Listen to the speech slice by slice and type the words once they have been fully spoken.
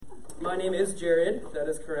My name is Jared, that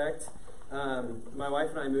is correct. My wife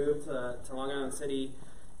and I moved to Long Island City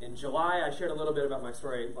in July. I shared a little bit about my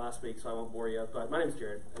story last week, so I won't bore you, but my name is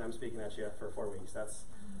Jared, and I'm speaking at you for 4 weeks. That's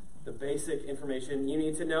the basic information you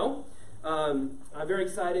need to know. I'm very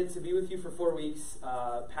excited to be with you for 4 weeks.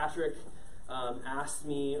 Patrick asked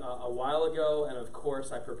me a while ago, and of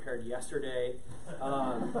course I prepared yesterday.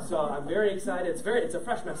 So I'm very excited. It's a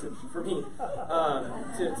fresh message for me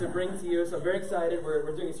to bring to you. So I'm very excited.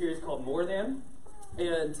 We're doing a series called More Than,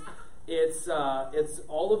 and it's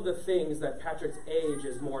all of the things that Patrick's age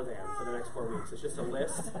is more than for the next 4 weeks. It's just a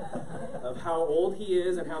list of how old he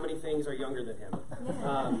is and how many things are younger than him.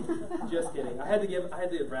 Just kidding. I had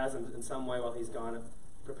to razz him in some way while he's gone.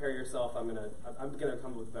 Prepare yourself. I'm gonna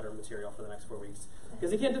come up with better material for the next 4 weeks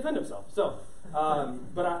because he can't defend himself. So,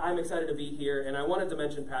 but I'm excited to be here, and I wanted to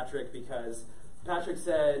mention Patrick because Patrick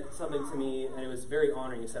said something to me, and it was very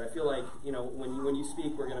honoring. He said, "I feel like when you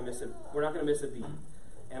speak, we're not gonna miss a beat."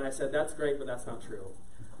 And I said, "That's great, but that's not true.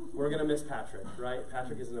 We're gonna miss Patrick, right?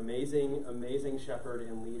 Patrick is an amazing shepherd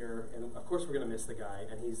and leader, and of course we're gonna miss the guy.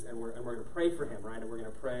 And we're gonna pray for him, right? And we're gonna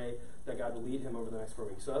pray that God will lead him over the next 4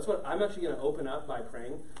 weeks. So that's what I'm actually gonna open up by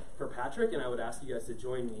praying for Patrick, and I would ask you guys to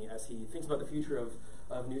join me as he thinks about the future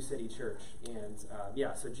of New City Church. And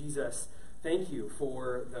so Jesus, thank you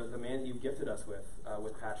for the man that you've gifted us with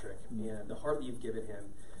Patrick, and the heart that you've given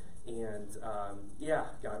him. And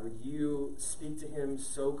God, would you speak to him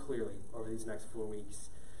so clearly over these next 4 weeks?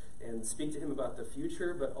 And speak to him about the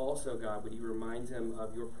future, but also, God, would you remind him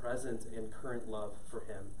of your present and current love for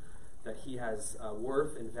him, that he has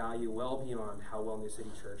worth and value well beyond how well New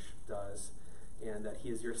City Church does, and that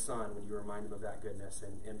he is your son. Would you remind him of that goodness?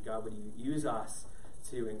 And God, would you use us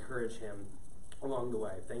to encourage him along the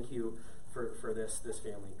way? Thank you for this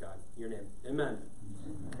family, God. In your name. Amen.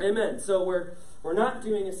 Amen. So we're not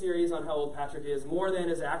doing a series on how old Patrick is. More Than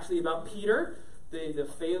is actually about Peter, the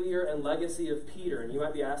failure and legacy of Peter. And you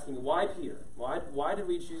might be asking, why Peter? Why did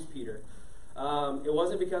we choose Peter? It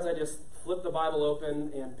wasn't because I just flipped the Bible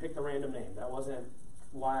open and picked a random name. That wasn't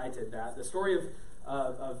why I did that. The story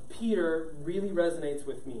of Peter really resonates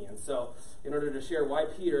with me. And so in order to share why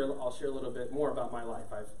Peter, I'll share a little bit more about my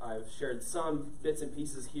life. I've shared some bits and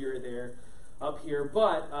pieces here or there up here,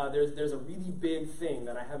 but there's a really big thing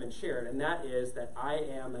that I haven't shared, and that is that I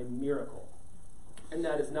am a miracle. And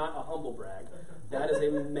that is not a humble brag. That is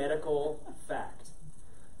a medical fact.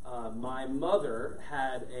 My mother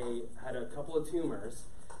had a couple of tumors,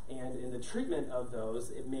 and in the treatment of those,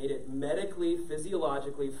 it made it medically,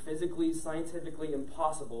 physiologically, physically, scientifically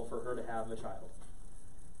impossible for her to have a child.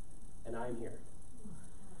 And I'm here.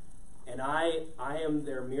 And I am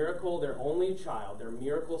their miracle, their only child, their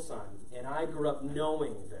miracle son. And I grew up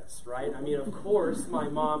knowing this, right? I mean, of course, my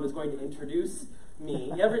mom is going to introduce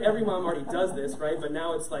me. Every mom already does this, right? But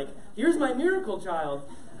now it's like, here's my miracle child.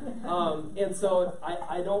 And so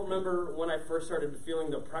I don't remember when I first started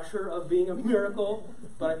feeling the pressure of being a miracle,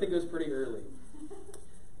 but I think it was pretty early.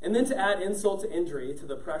 And then to add insult to injury to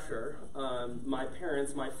the pressure,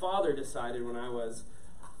 my father decided when I was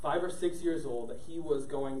 5 or 6 years old that he was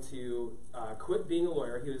going to quit being a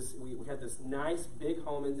lawyer. We had this nice big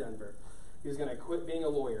home in Denver. He was going to quit being a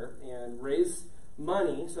lawyer and raise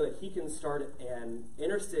money so that he can start an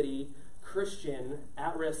inner-city Christian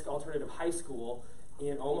at-risk alternative high school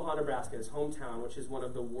in Omaha, Nebraska, his hometown, which is one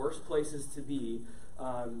of the worst places to be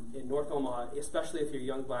in North Omaha, especially if you're a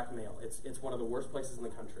young black male. It's one of the worst places in the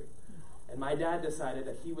country. And my dad decided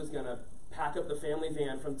that he was going to pack up the family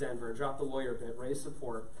van from Denver, drop the lawyer bit, raise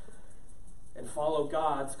support, and follow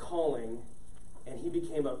God's calling, and he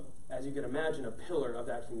became, as you can imagine, a pillar of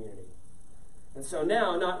that community. And so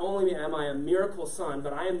now, not only am I a miracle son,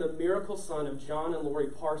 but I am the miracle son of John and Lori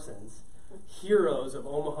Parsons, heroes of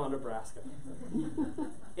Omaha, Nebraska.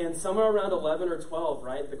 And somewhere around 11 or 12,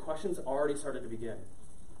 right, the questions already started to begin.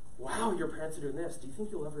 Wow, your parents are doing this. Do you think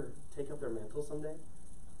you'll ever take up their mantle someday?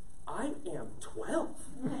 I am 12,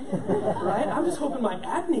 right? I'm just hoping my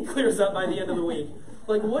acne clears up by the end of the week.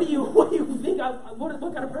 Like, what do you think? What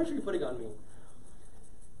kind of pressure are you putting on me?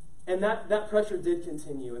 And that pressure did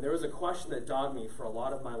continue, and there was a question that dogged me for a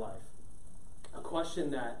lot of my life. A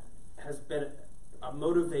question that has been a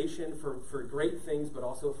motivation for great things, but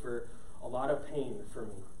also for a lot of pain for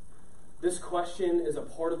me. This question is a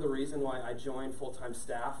part of the reason why I joined full-time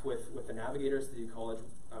staff with the Navigators to do college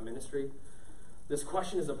ministry. This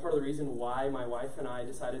question is a part of the reason why my wife and I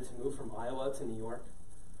decided to move from Iowa to New York.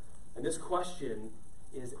 And this question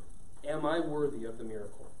is, am I worthy of the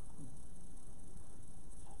miracle?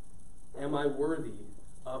 Am I worthy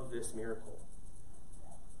of this miracle?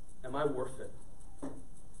 Am I worth it?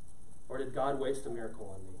 Or did God waste a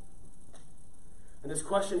miracle on me? And this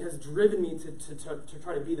question has driven me to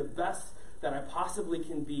try to be the best that I possibly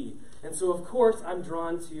can be. And so, of course, I'm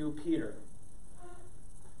drawn to Peter.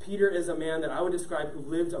 Peter is a man that I would describe who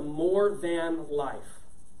lived a more than life.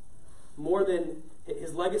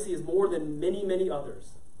 His legacy is more than many, many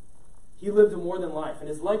others. He lived a more than life, and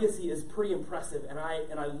his legacy is pretty impressive, and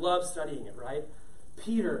I love studying it, right?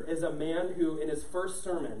 Peter is a man who, in his first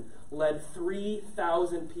sermon, led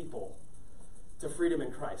 3,000 people to freedom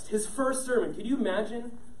in Christ. His first sermon, can you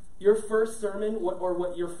imagine your first sermon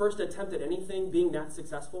or your first attempt at anything being that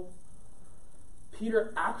successful?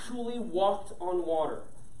 Peter actually walked on water.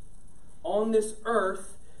 On this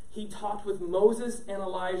earth, he talked with Moses and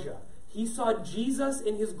Elijah. He saw Jesus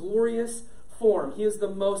in his glorious form. He is the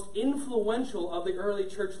most influential of the early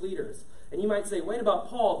church leaders. And you might say, wait about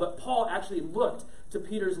Paul, but Paul actually looked to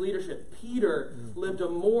Peter's leadership. Peter lived a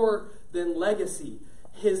more than legacy.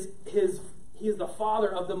 He is the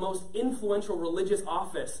father of the most influential religious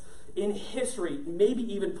office in history, maybe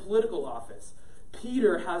even political office.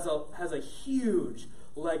 Peter has a huge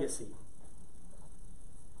legacy.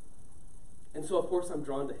 And so, of course, I'm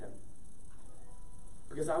drawn to him.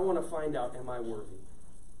 Because I want to find out, am I worthy?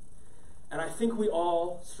 And I think we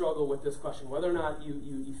all struggle with this question, whether or not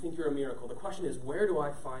you think you're a miracle. The question is, where do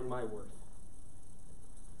I find my worth?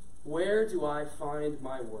 Where do I find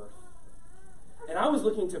my worth? And I was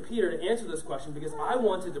looking to Peter to answer this question because I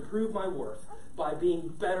wanted to prove my worth by being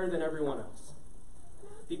better than everyone else.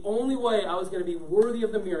 The only way I was going to be worthy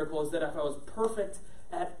of the miracle is that if I was perfect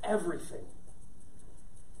at everything.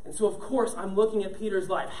 And so, of course, I'm looking at Peter's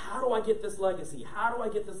life. How do I get this legacy? How do I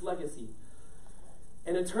get this legacy?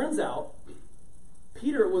 And it turns out,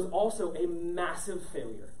 Peter was also a massive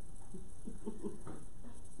failure.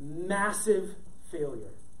 Massive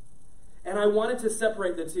failure. And I wanted to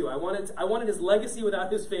separate the two. I wanted his legacy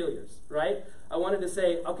without his failures, right? I wanted to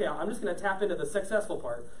say, okay, I'm just going to tap into the successful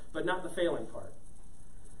part, but not the failing part.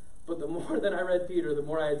 But the more that I read Peter, the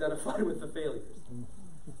more I identified with the failures.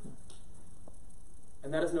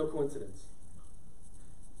 And that is no coincidence.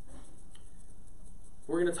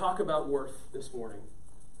 We're going to talk about worth this morning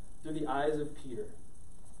through the eyes of Peter.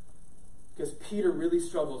 Because Peter really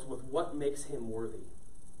struggles with what makes him worthy.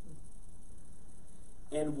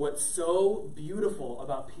 And what's so beautiful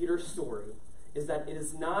about Peter's story is that it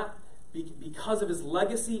is not because of his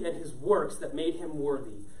legacy and his works that made him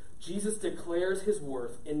worthy. Jesus declares his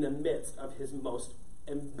worth in the midst of his most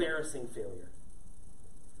embarrassing failure.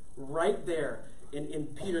 Right there, in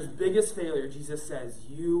Peter's biggest failure, Jesus says,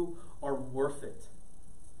 you are worth it.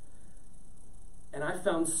 And I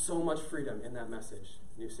found so much freedom in that message,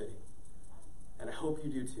 New City. And I hope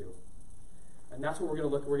you do too. And that's what we're going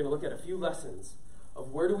to look. We're going to look at a few lessons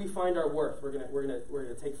of where do we find our worth. We're going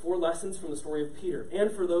to take 4 lessons from the story of Peter.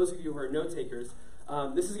 And for those of you who are note takers,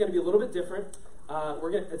 this is going to be a little bit different.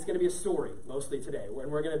 It's going to be a story mostly today.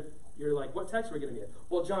 And you're like, what text are we going to be in?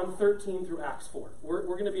 Well, John 13 through Acts 4. We're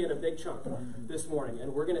going to be in a big chunk this morning,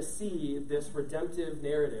 and we're going to see this redemptive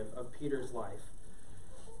narrative of Peter's life,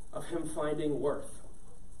 of him finding worth.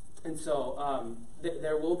 And so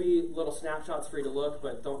there will be little snapshots for you to look,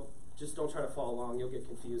 but don't try to follow along. You'll get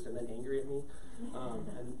confused and then angry at me,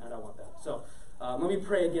 and I don't want that. So let me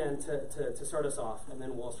pray again to start us off, and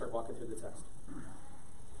then we'll start walking through the text.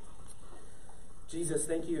 Jesus,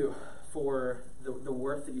 thank you for the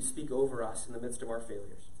worth that you speak over us in the midst of our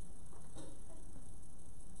failures.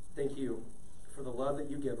 Thank you for the love that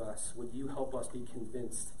you give us. Would you help us be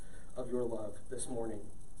convinced of your love this morning,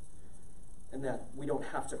 and that we don't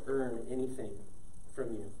have to earn anything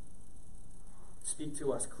from you. Speak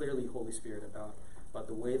to us clearly, Holy Spirit, about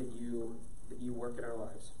the way that you work in our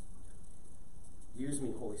lives. Use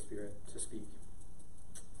me, Holy Spirit, to speak.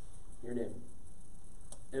 In your name.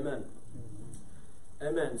 Amen.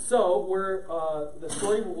 Amen. So the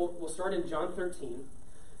story will start in John 13,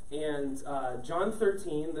 and John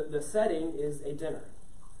 13, the setting is a dinner.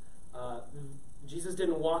 Jesus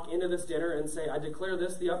didn't walk into this dinner and say, I declare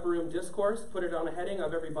this the upper room discourse, put it on a heading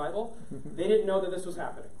of every Bible. They didn't know that this was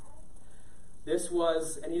happening.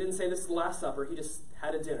 And he didn't say this is the Last Supper, he just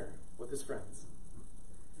had a dinner with his friends.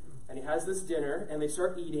 And he has this dinner, and they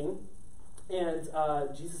start eating, and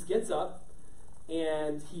Jesus gets up,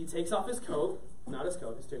 and he takes off his coat, not his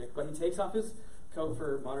coat, his tunic, but he takes off his coat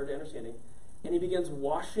for modern day understanding, and he begins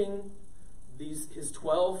washing his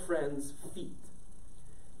 12 friends' feet.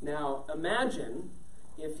 Now, imagine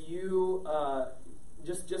if you,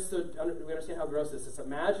 just so we understand how gross this is,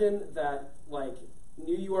 imagine that, like,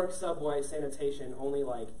 New York subway sanitation only,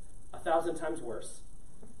 like, 1,000 times worse,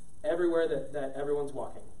 everywhere that everyone's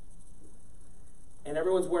walking. And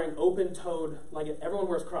everyone's wearing open-toed, like, everyone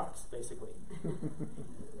wears Crocs, basically.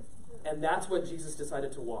 And that's what Jesus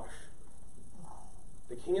decided to wash.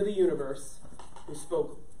 The King of the universe, who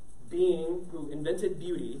spoke being, who invented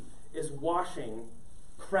beauty, is washing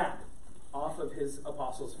crap off of his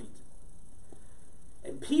apostles' feet.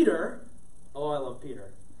 And Peter, oh, I love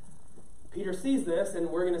Peter. Peter sees this, and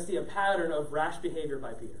we're going to see a pattern of rash behavior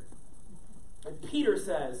by Peter. And Peter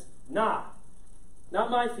says, nah, not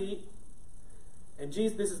my feet. And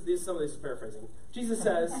Jesus, some of this is paraphrasing. Jesus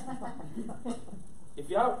says, if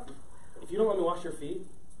you don't let me wash your feet,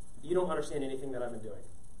 you don't understand anything that I've been doing.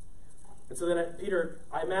 And so then Peter,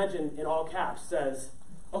 I imagine in all caps, says,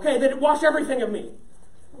 okay, then wash everything of me.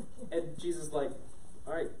 And Jesus is like,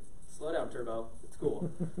 all right, slow down, Turbo. It's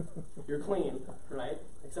cool. You're clean, right?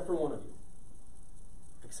 Except for one of you.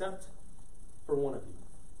 Except for one of you.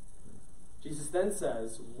 Jesus then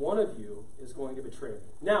says, one of you is going to betray me.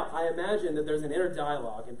 Now, I imagine that there's an inner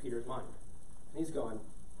dialogue in Peter's mind. And he's going,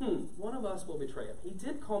 one of us will betray him. He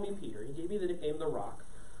did call me Peter. He gave me the nickname The Rock.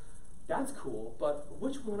 That's cool, but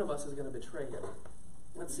which one of us is going to betray him?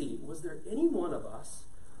 Let's see, was there any one of us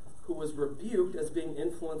who was rebuked as being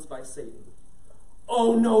influenced by Satan?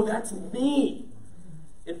 Oh no, that's me!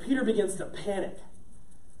 And Peter begins to panic.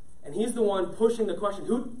 And he's the one pushing the question,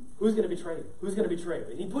 who's going to betray you? Who's going to betray you?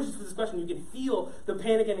 And he pushes this question. You can feel the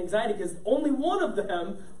panic and anxiety because only one of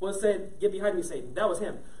them was said, get behind me, Satan. That was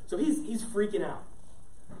him. So he's freaking out.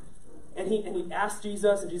 And he asks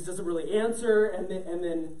Jesus, and Jesus doesn't really answer, and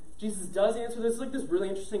then Jesus does answer. There's like this really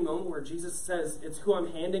interesting moment where Jesus says, it's who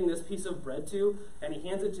I'm handing this piece of bread to, and he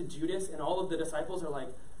hands it to Judas, and all of the disciples are like,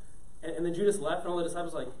 and then Judas left, and all the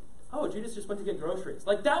disciples are like, oh, Judas just went to get groceries.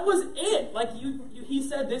 Like, that was it. Like, he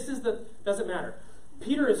said, doesn't matter.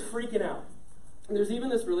 Peter is freaking out. And there's even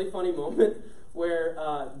this really funny moment where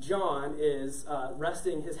John is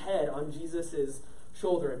resting his head on Jesus'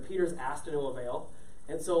 shoulder, and Peter's asked to no avail.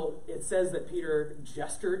 And so it says that Peter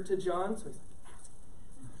gestured to John. So he's like,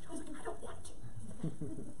 John's like, I don't want to.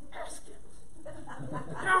 Ask him.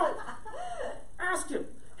 No. Ask him.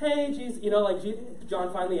 Hey, Jesus.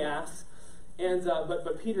 John finally asks. And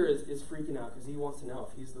but Peter is freaking out because he wants to know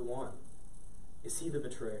if he's the one. Is he the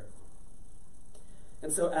betrayer?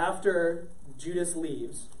 And so after Judas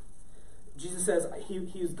leaves, Jesus says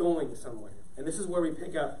he's going somewhere. And this is where we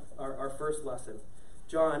pick up our first lesson.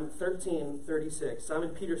 John 13:36. Simon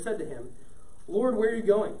Peter said to him, Lord, where are you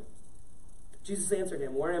going? Jesus answered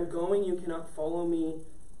him, where I am going you cannot follow me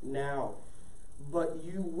now, but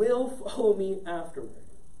you will follow me afterward.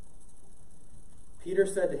 Peter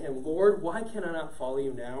said to him, Lord, why can I not follow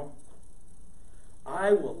you now?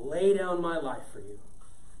 I will lay down my life for you.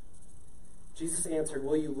 Jesus answered,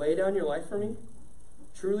 will you lay down your life for me?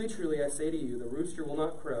 Truly, truly, I say to you, the rooster will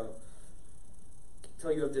not crow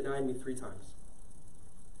until you have denied me 3 times.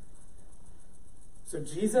 So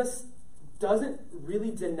Jesus doesn't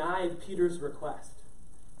really deny Peter's request.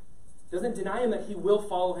 Doesn't deny him that he will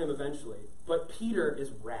follow him eventually. But Peter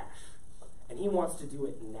is rash, and he wants to do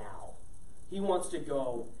it now. He wants to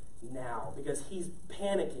go now because he's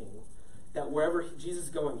panicking that wherever Jesus is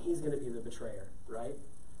going, he's going to be the betrayer, right?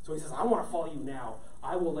 So he says, I want to follow you now.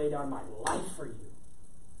 I will lay down my life for you.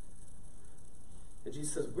 And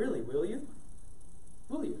Jesus says, really, will you?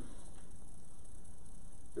 Will you?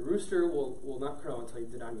 The rooster will not crow until you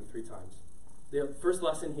deny me 3 times. The first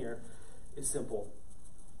lesson here is simple.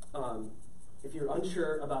 If you're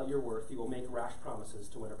unsure about your worth, you will make rash promises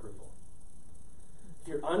to win approval. If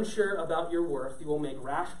you're unsure about your worth, you will make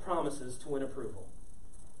rash promises to win approval.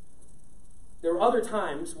 There are other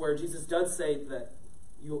times where Jesus does say that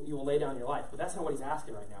you will lay down your life, but that's not what he's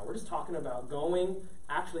asking right now. We're just talking about going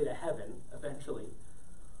actually to heaven eventually.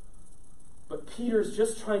 But Peter's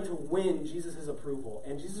just trying to win Jesus' approval,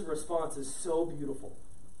 and Jesus' response is so beautiful.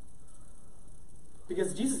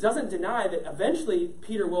 Because Jesus doesn't deny that eventually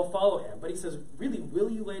Peter will follow him, but he says, really, will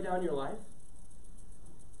you lay down your life?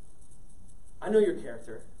 I know your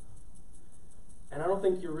character, and I don't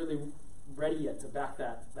think you're really ready yet to back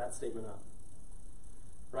that statement up.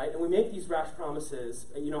 Right? And we make these rash promises.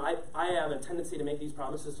 I have a tendency to make these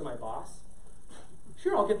promises to my boss.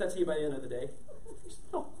 Sure, I'll get that to you by the end of the day.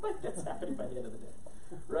 No, that's happening by the end of the day.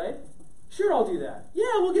 Right? Sure, I'll do that.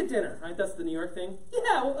 Yeah, we'll get dinner. Right? That's the New York thing.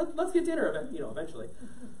 Yeah, well, let's get dinner eventually.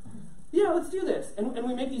 Yeah, let's do this. And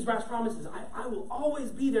we make these rash promises. I will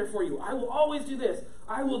always be there for you. I will always do this.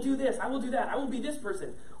 I will do this. I will do that. I will be this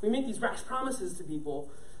person. We make these rash promises to people.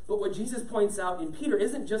 But what Jesus points out in Peter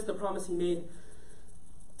isn't just the promise he made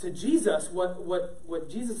to Jesus. What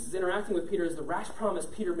Jesus is interacting with Peter is the rash promise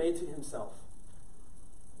Peter made to himself.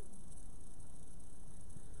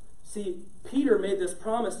 See, Peter made this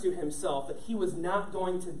promise to himself that he was not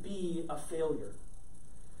going to be a failure.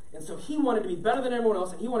 And so he wanted to be better than everyone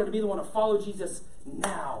else, and he wanted to be the one to follow Jesus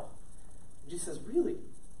now. And Jesus says, really?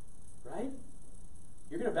 Right?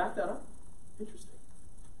 You're going to back that up? Interesting.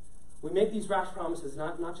 We make these rash promises,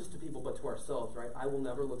 not just to people, but to ourselves, right? I will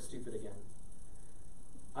never look stupid again.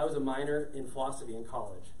 I was a minor in philosophy in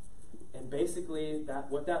college. And basically,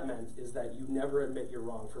 what that meant is that you never admit you're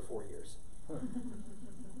wrong for 4 years.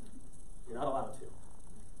 You're not allowed to.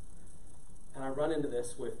 And I run into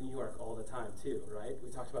this with New York all the time, too, right?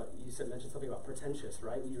 We talked about, mentioned something about pretentious,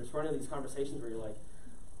 right? You just run into these conversations where you're like,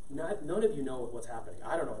 none of you know what's happening.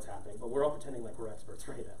 I don't know what's happening, but we're all pretending like we're experts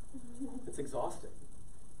right now. It's exhausting.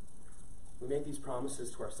 We make these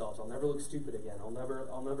promises to ourselves. I'll never look stupid again. I'll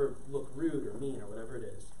never look rude or mean or whatever it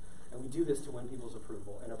is. And we do this to win people's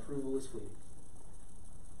approval. And approval is fleeting.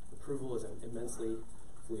 Approval is immensely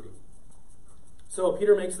fleeting. So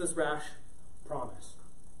Peter makes this rash promise.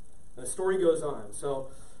 And the story goes on. So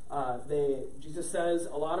Jesus says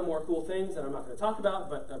a lot of more cool things that I'm not going to talk about,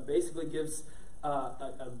 but basically gives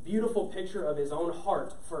a beautiful picture of his own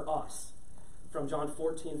heart for us from John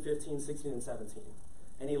 14, 15, 16, and 17.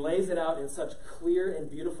 And he lays it out in such clear and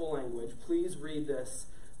beautiful language. Please read this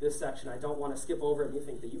section. I don't want to skip over it and you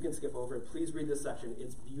think that you can skip over it. Please read this section.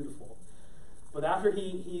 It's beautiful. But after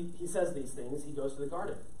he says these things, he goes to the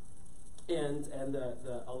garden. And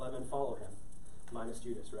the 11 follow him, minus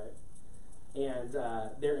Judas, right? And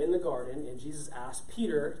they're in the garden, and Jesus asked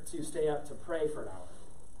Peter to stay up to pray for an hour.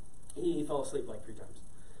 He fell asleep like 3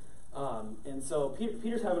 times. And so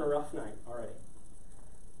Peter's having a rough night already.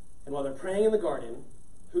 And while they're praying in the garden,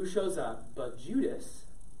 who shows up but Judas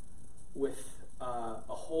with a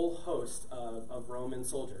whole host of Roman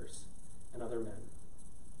soldiers and other men.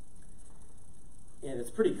 And it's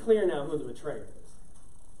pretty clear now who the betrayer is.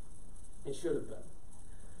 It should have been.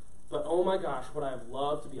 But oh my gosh, would I have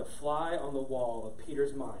loved to be a fly on the wall of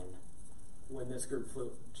Peter's mind when this group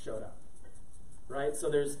showed up. Right? So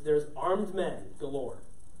there's armed men galore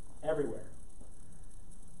everywhere.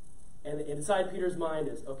 And inside Peter's mind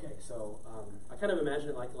is, okay, so I kind of imagine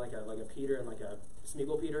it like a Peter and like a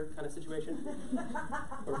Smeagol Peter kind of situation.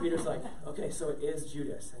 Where Peter's like, okay, so it is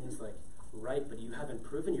Judas. And he's like, right, but you haven't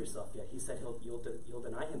proven yourself yet. He said you'll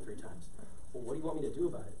deny him 3 times. Well, what do you want me to do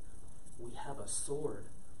about it? We have a sword.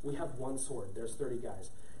 We have 1 sword. There's 30 guys.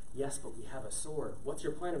 Yes, but we have a sword. What's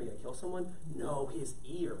your plan? Are we going to kill someone? No, his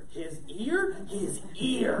ear. His ear? His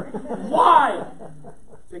ear. Why?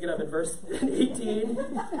 Pick it up in verse 18.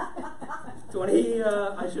 20.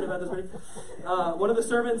 I should have had this ready. One of the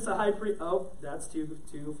servants, the high priest. Oh, that's too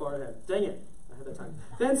far ahead. Dang it. I had that time.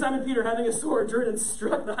 Then Simon Peter, having a sword, drew it and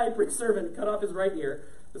struck the high priest's servant, cut off his right ear.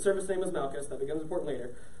 The servant's name was Malchus. That becomes important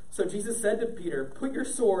later. So Jesus said to Peter, put your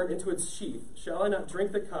sword into its sheath. Shall I not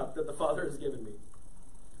drink the cup that the Father has given me?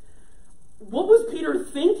 What was Peter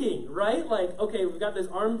thinking, right? Like, okay, we've got this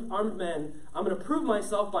armed men. I'm going to prove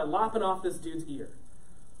myself by lopping off this dude's ear.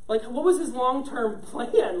 Like, what was his long-term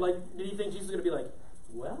plan? Like, did he think Jesus was going to be like,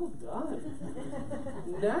 well done.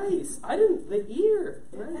 Nice. The ear.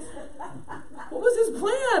 Nice. What was his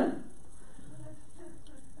plan?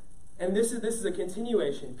 And this is a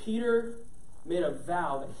continuation. Peter made a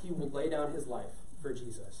vow that he would lay down his life for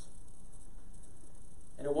Jesus.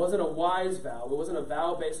 And it wasn't a wise vow. It wasn't a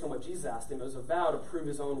vow based on what Jesus asked him. It was a vow to prove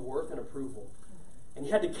his own worth and approval. And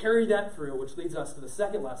he had to carry that through, which leads us to the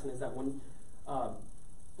second lesson, is that when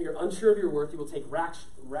you're unsure of your worth, you will take rash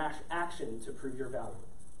action to prove your value.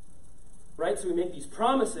 Right? So we make these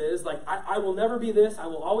promises, like, I will never be this, I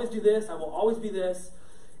will always do this, I will always be this.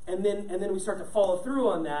 And then we start to follow through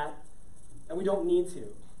on that, and we don't need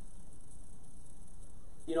to.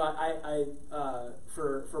 You know, I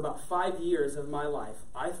for about 5 years of my life,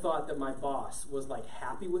 I thought that my boss was like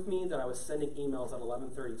happy with me that I was sending emails at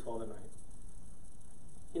 11:30, 12 at night.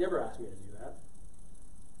 He never asked me to do that,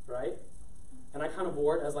 right? And I kind of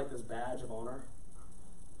wore it as like this badge of honor.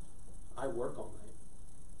 I work all night.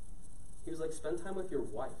 He was like, spend time with your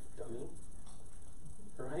wife, dummy.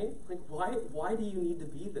 Right? Like, why do you need to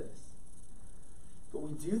be this? But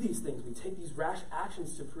we do these things. We take these rash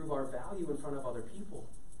actions to prove our value in front of other people.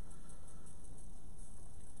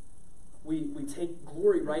 We take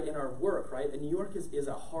glory, right, in our work, right? And New York is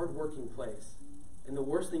a hard-working place. And the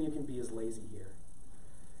worst thing you can be is lazy here.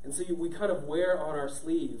 And so we kind of wear on our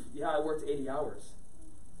sleeve, yeah, I worked 80 hours.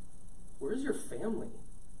 Where's your family?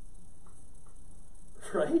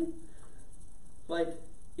 Right? Like,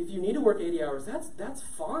 if you need to work 80 hours, that's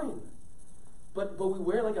fine. But we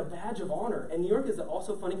wear it like a badge of honor. And New York is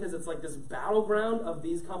also funny because it's like this battleground of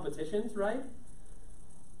these competitions, right?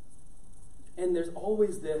 And there's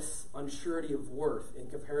always this unsurety of worth in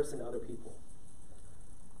comparison to other people.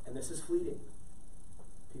 And this is fleeting.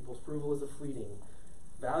 People's approval is fleeting.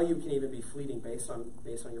 Value can even be fleeting based on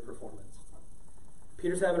your performance.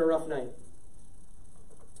 Peter's having a rough night.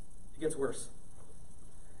 It gets worse.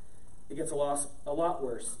 It gets a lot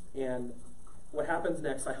worse. And what happens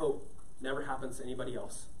next, I hope, never happens to anybody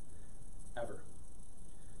else. Ever.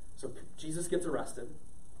 So Jesus gets arrested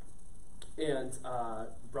and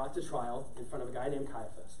brought to trial in front of a guy named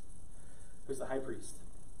Caiaphas, who's the high priest.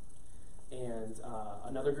 And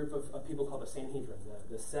another group of people called the Sanhedrin,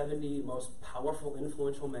 the 70 most powerful,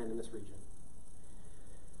 influential men in this region.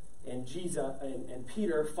 And and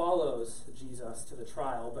Peter follows Jesus to the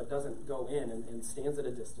trial, but doesn't go in and stands at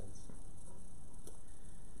a distance.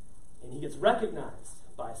 And he gets recognized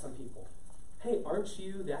by some people. Hey, aren't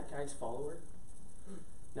you that guy's follower?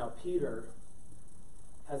 Now Peter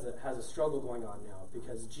has a struggle going on now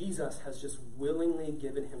because Jesus has just willingly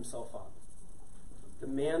given himself up. The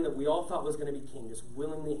man that we all thought was going to be king just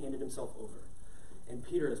willingly handed himself over. And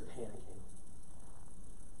Peter is panicking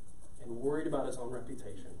and worried about his own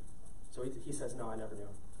reputation. So he says, no, I never knew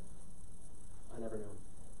him. I never knew him.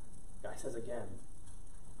 The guy says again,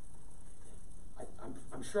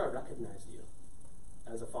 I'm sure I recognized you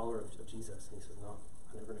as a follower of Jesus. And he says, no,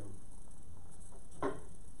 I never knew him.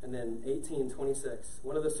 And then 18:26,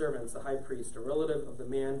 one of the servants, the high priest, a relative of the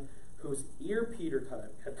man whose ear Peter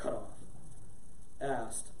had cut off,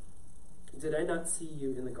 asked, did I not see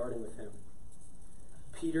you in the garden with him?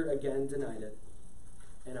 Peter again denied it,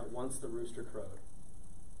 and at once the rooster crowed.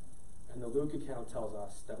 And the Luke account tells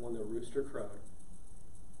us that when the rooster crowed,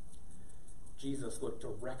 Jesus looked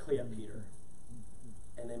directly at Peter,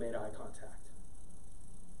 and they made eye contact.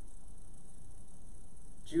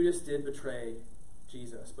 Judas did betray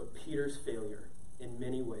Jesus, but Peter's failure in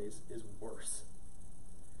many ways is worse.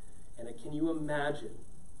 And can you imagine,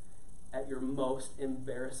 at your most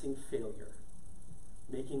embarrassing failure,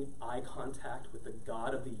 making eye contact with the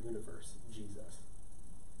God of the universe, Jesus?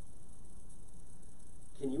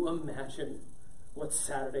 Can you imagine what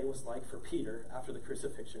Saturday was like for Peter after the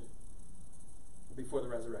crucifixion, before the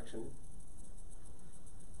resurrection?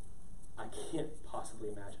 I can't possibly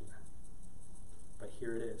imagine that. But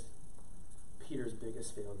here it is. Peter's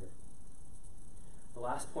biggest failure. The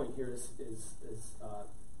last point here is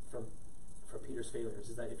from Peter's failures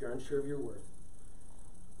is that if you're unsure of your worth,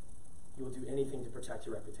 you will do anything to protect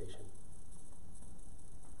your reputation.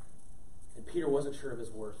 And Peter wasn't sure of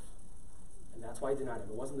his worth. And that's why he denied him.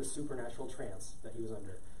 It wasn't the supernatural trance that he was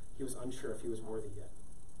under. He was unsure if he was worthy yet.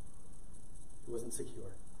 He wasn't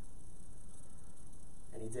secure.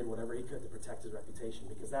 And he did whatever he could to protect his reputation,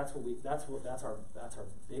 because that's our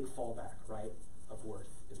big fallback, right? Of worth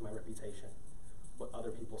is my reputation, what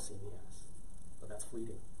other people see me as. But that's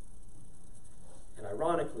fleeting. And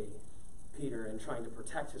ironically, Peter, in trying to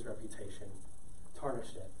protect his reputation,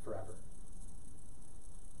 tarnished it forever.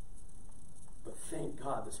 But thank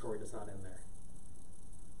God the story does not end there.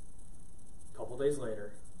 A couple days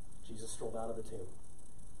later, Jesus strolled out of the tomb.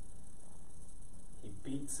 He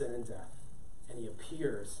beats sin and death, and he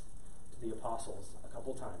appears to the apostles a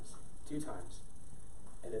couple times, 2 times,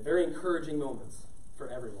 and at very encouraging moments for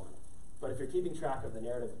everyone. But if you're keeping track of the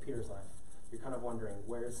narrative of Peter's life, you're kind of wondering,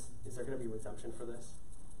 is there going to be redemption for this?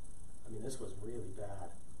 I mean, this was really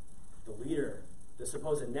bad. The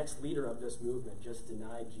supposed next leader of this movement just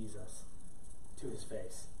denied Jesus to his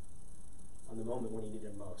face on the moment when he needed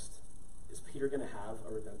him most. Is Peter going to have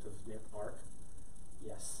a redemptive arc?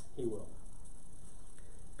 Yes, he will.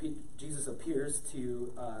 Jesus appears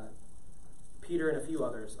to Peter and a few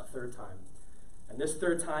others a 3rd time. And this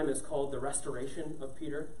 3rd time is called the restoration of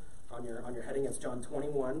Peter. On your heading, it's John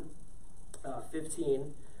 21,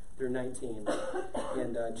 15 through 19.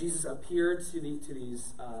 And Jesus appeared to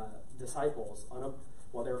these disciples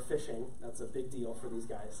while they were fishing. That's a big deal for these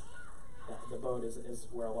guys. The boat is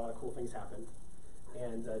where a lot of cool things happen.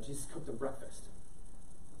 And Jesus cooked them breakfast.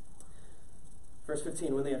 Verse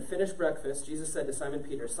 15, when they had finished breakfast, Jesus said to Simon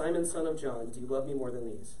Peter, Simon, son of John, do you love me more than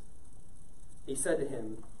these? He said to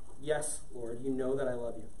him, yes, Lord, you know that I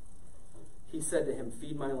love you. He said to him,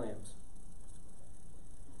 feed my lambs.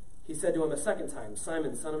 He said to him a 2nd time,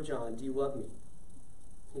 Simon, son of John, do you love me?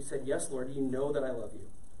 He said, yes, Lord, you know that I love you.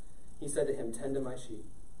 He said to him, tend to my sheep.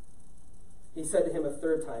 He said to him a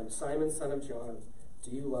 3rd time, Simon, son of John,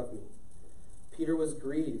 do you love me? Peter was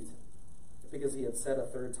grieved because he had said a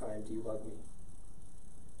 3rd time, do you love me?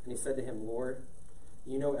 And he said to him, Lord,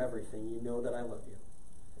 you know everything. You know that I love you.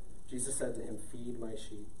 Jesus said to him, feed my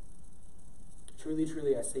sheep. Truly,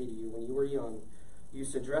 truly, I say to you, when you were young, you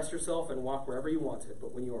used to dress yourself and walk wherever you wanted,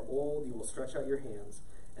 but when you are old, you will stretch out your hands,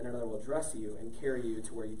 and another will dress you and carry you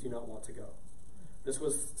to where you do not want to go. This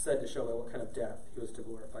was said to show by what kind of death he was to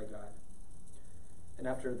glorify God.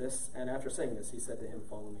 And after saying this, he said to him,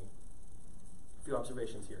 "Follow me." A few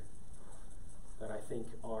observations here that I think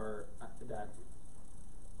are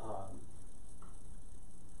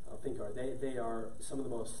they are some of the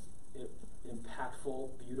most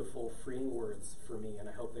impactful, beautiful, freeing words for me, and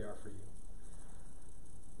I hope they are for you.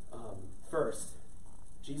 First,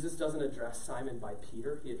 Jesus doesn't address Simon by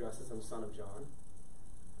Peter; he addresses him son of John.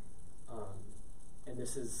 And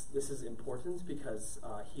this is important because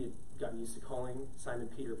he had gotten used to calling Simon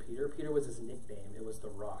Peter Peter. Peter was his nickname; it was the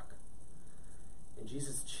Rock. And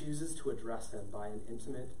Jesus chooses to address him by an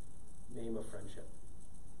intimate name of friendship.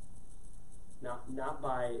 Not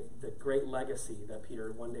by the great legacy that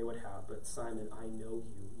Peter one day would have, but Simon, I know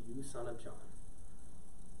you, you son of John.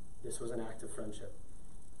 This was an act of friendship.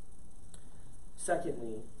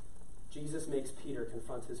 Secondly, Jesus makes Peter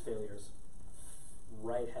confront his failures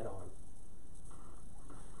right head on.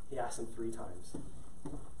 He asks him 3 times.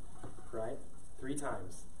 Right? 3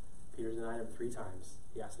 times. Peter denied him 3 times.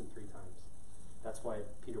 He asked him 3 times. That's why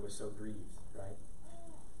Peter was so grieved, right?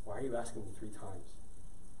 Why are you asking me 3 times?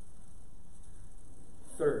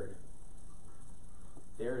 Third,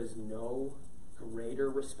 there is no greater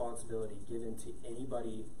responsibility given to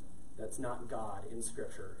anybody that's not God in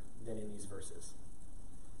Scripture than in these verses.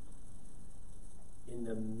 In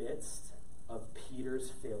the midst of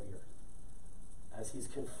Peter's failure, as he's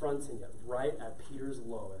confronting it right at Peter's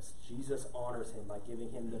lowest, Jesus honors him by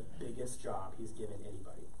giving him the biggest job he's given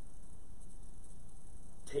anybody.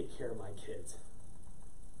 Take care of my kids.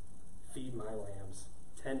 Feed my lambs.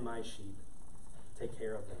 Tend my sheep. Take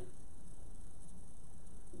care of them.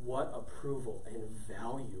 What approval and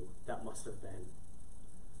value that must have been.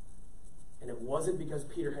 And it wasn't because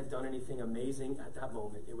Peter had done anything amazing at that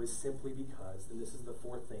moment. It was simply because, and this is the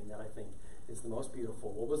 4th thing that I think is the most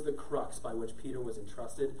beautiful. What was the crux by which Peter was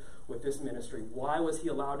entrusted with this ministry? Why was he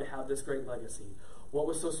allowed to have this great legacy? What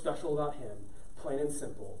was so special about him? Plain and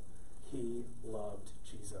simple, he loved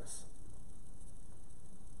Jesus.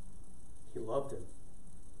 He loved him.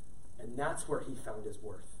 And that's where he found his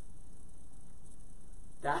worth.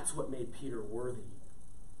 That's what made Peter worthy.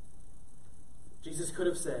 Jesus could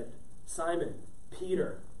have said, Simon,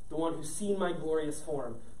 Peter, the one who's seen my glorious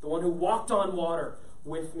form, the one who walked on water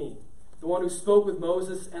with me, the one who spoke with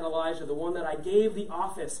Moses and Elijah, the one that I gave the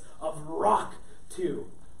office of rock to.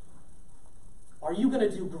 Are you going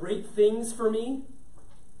to do great things for me?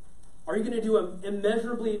 Are you going to do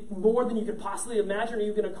immeasurably more than you could possibly imagine? Are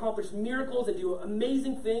you going to accomplish miracles and do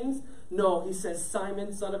amazing things? No, he says,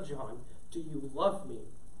 Simon, son of John, do you love me?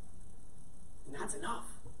 And that's enough.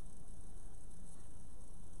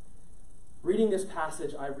 Reading this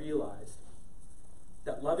passage, I realized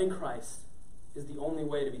that loving Christ is the only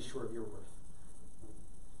way to be sure of your worth.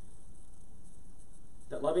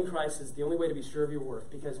 That loving Christ is the only way to be sure of your worth,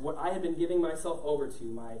 because what I had been giving myself over to,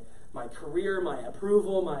 my career, my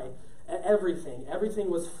approval, my everything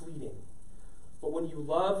was fleeting. But when you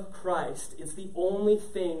love Christ, it's the only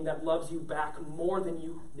thing that loves you back more than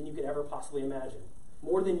you could ever possibly imagine,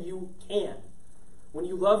 more than you can. When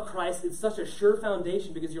you love Christ, it's such a sure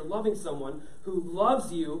foundation because you're loving someone who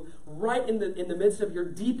loves you right in the midst of your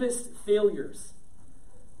deepest failures.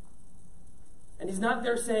 And he's not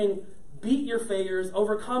there saying, beat your failures,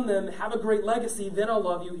 overcome them, have a great legacy, then I'll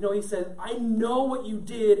love you. No, he says, I know what you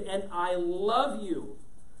did and I love you.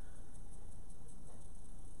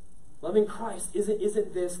 Loving Christ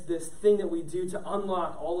isn't this thing that we do to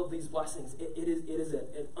unlock all of these blessings. It is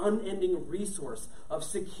an unending resource of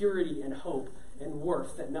security and hope and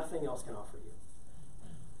worth that nothing else can offer you.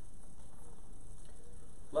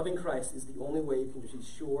 Loving Christ is the only way you can be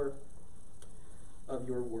sure of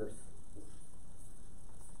your worth.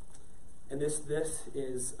 And this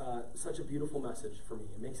is such a beautiful message for me.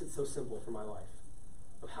 It makes it so simple for my life.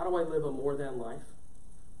 Of how do I live a more than life?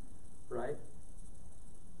 Right?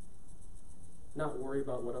 Not worry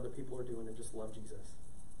about what other people are doing and just love Jesus.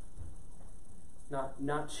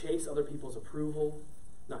 Not chase other people's approval.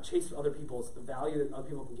 Not chase other people's value that other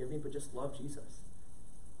people can give me, but just love Jesus.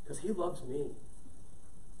 Because he loves me.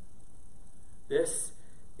 This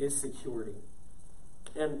is security.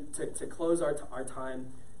 And to close our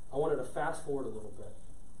time, I wanted to fast forward a little bit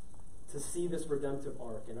to see this redemptive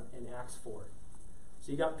arc in Acts 4.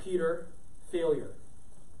 So you got Peter, failure,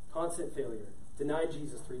 constant failure, denied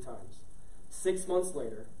Jesus 3 times. 6 months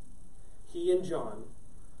later, he and John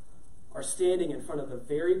are standing in front of the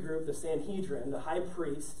very group, the Sanhedrin, the high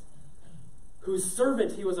priest, whose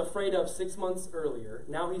servant he was afraid of 6 months earlier.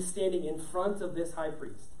 Now he's standing in front of this high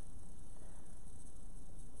priest.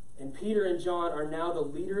 And Peter and John are now the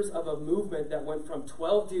leaders of a movement that went from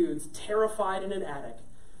 12 dudes terrified in an attic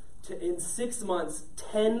in 6 months,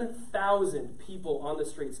 10,000 people on the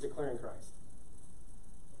streets declaring Christ.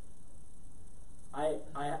 I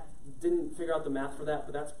didn't figure out the math for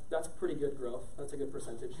that, but that's pretty good growth. That's a good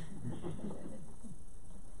percentage.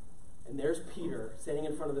 And there's Peter standing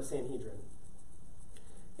in front of the Sanhedrin,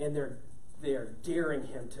 and they're daring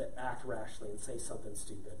him to act rashly and say something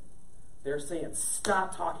stupid. They're saying,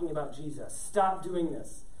 stop talking about Jesus. Stop doing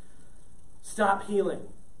this. Stop healing.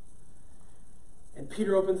 And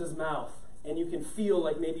Peter opens his mouth, and you can feel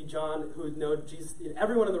like maybe John, who knows Jesus,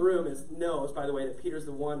 everyone in the room knows, by the way, that Peter's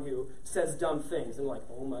the one who says dumb things. And like,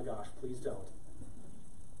 oh my gosh, please don't.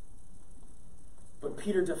 But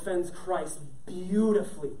Peter defends Christ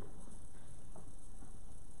beautifully.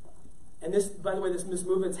 And this, by the way, this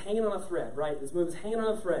movement's hanging on a thread, right? This movement's hanging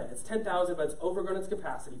on a thread. It's 10,000, but it's overgrown its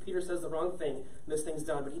capacity. Peter says the wrong thing, and this thing's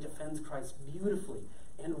done, but he defends Christ beautifully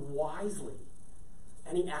and wisely.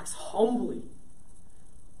 And he acts humbly.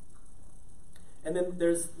 And then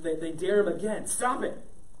they dare him again. Stop it.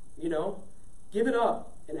 Give it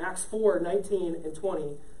up. In Acts 4, 19 and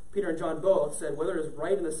 20, Peter and John both said, whether it is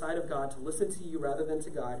right in the sight of God to listen to you rather than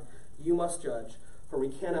to God, you must judge, for we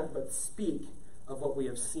cannot but speak of what we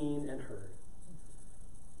have seen and heard.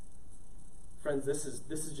 Friends, this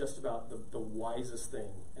is just about the wisest thing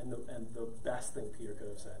and the best thing Peter could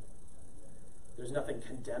have said. There's nothing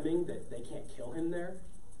condemning that they can't kill him there.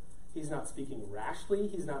 He's not speaking rashly.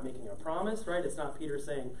 He's not making a promise, right? It's not Peter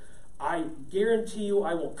saying, I guarantee you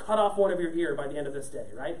I will cut off one of your ear by the end of this day,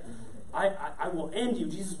 right? I will end you.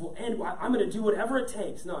 Jesus will end you. I'm going to do whatever it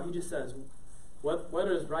takes. No, he just says,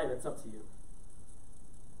 whether it's right, it's up to you.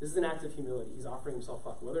 This is an act of humility. He's offering himself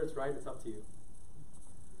up. Whether it's right, it's up to you.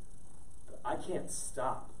 But I can't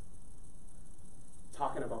stop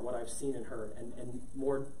talking about what I've seen and heard, and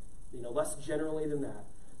more, less generally than that,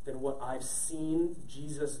 than what I've seen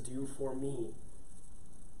Jesus do for me.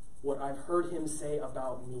 What I've heard him say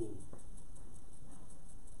about me.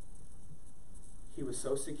 He was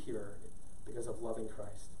so secure because of loving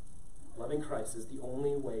Christ. Loving Christ is the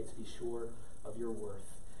only way to be sure of your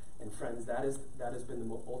worth. And friends, that has been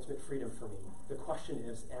the ultimate freedom for me. The question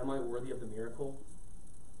is, am I worthy of the miracle?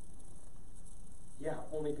 Yeah,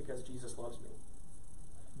 only because Jesus loves me.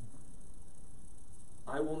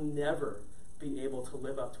 I will never be able to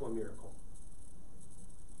live up to a miracle.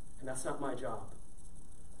 And that's not my job.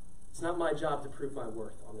 It's not my job to prove my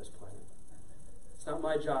worth on this planet. It's not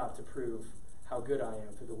my job to prove how good I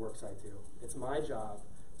am through the works I do. It's my job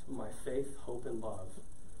to put my faith, hope, and love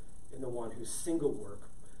in the one whose single work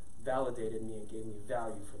validated me and gave me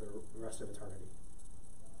value for the rest of eternity.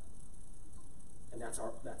 And that's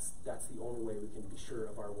the only way we can be sure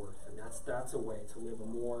of our worth. And that's a way to live a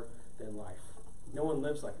more than life. No one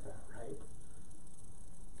lives like that, right?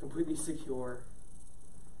 Completely secure,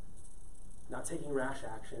 not taking rash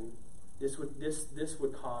action. This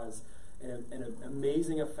would cause an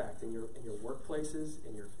amazing effect in your workplaces,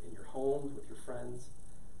 in your homes, with your friends.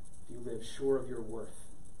 If you live sure of your worth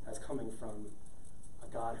as coming from a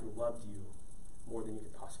God who loved you more than you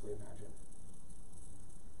could possibly imagine.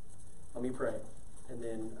 Let me pray, and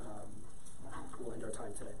then we'll end our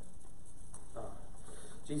time today.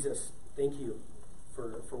 Jesus, thank you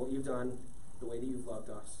for what you've done, the way that you've loved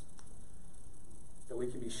us, that we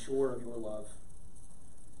can be sure of your love,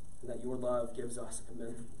 and that your love gives us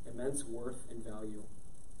immense worth and value,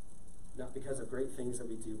 not because of great things that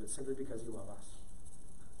we do, but simply because you love us.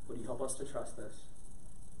 Would you help us to trust this?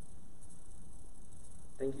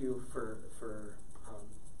 Thank you for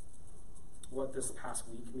what this past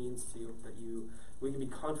week means to you, that we can be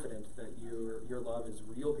confident that your love is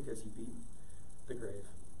real because you beat the grave.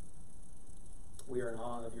 We are in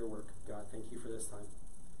awe of your work, God. Thank you for this time.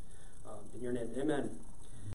 In your name, amen.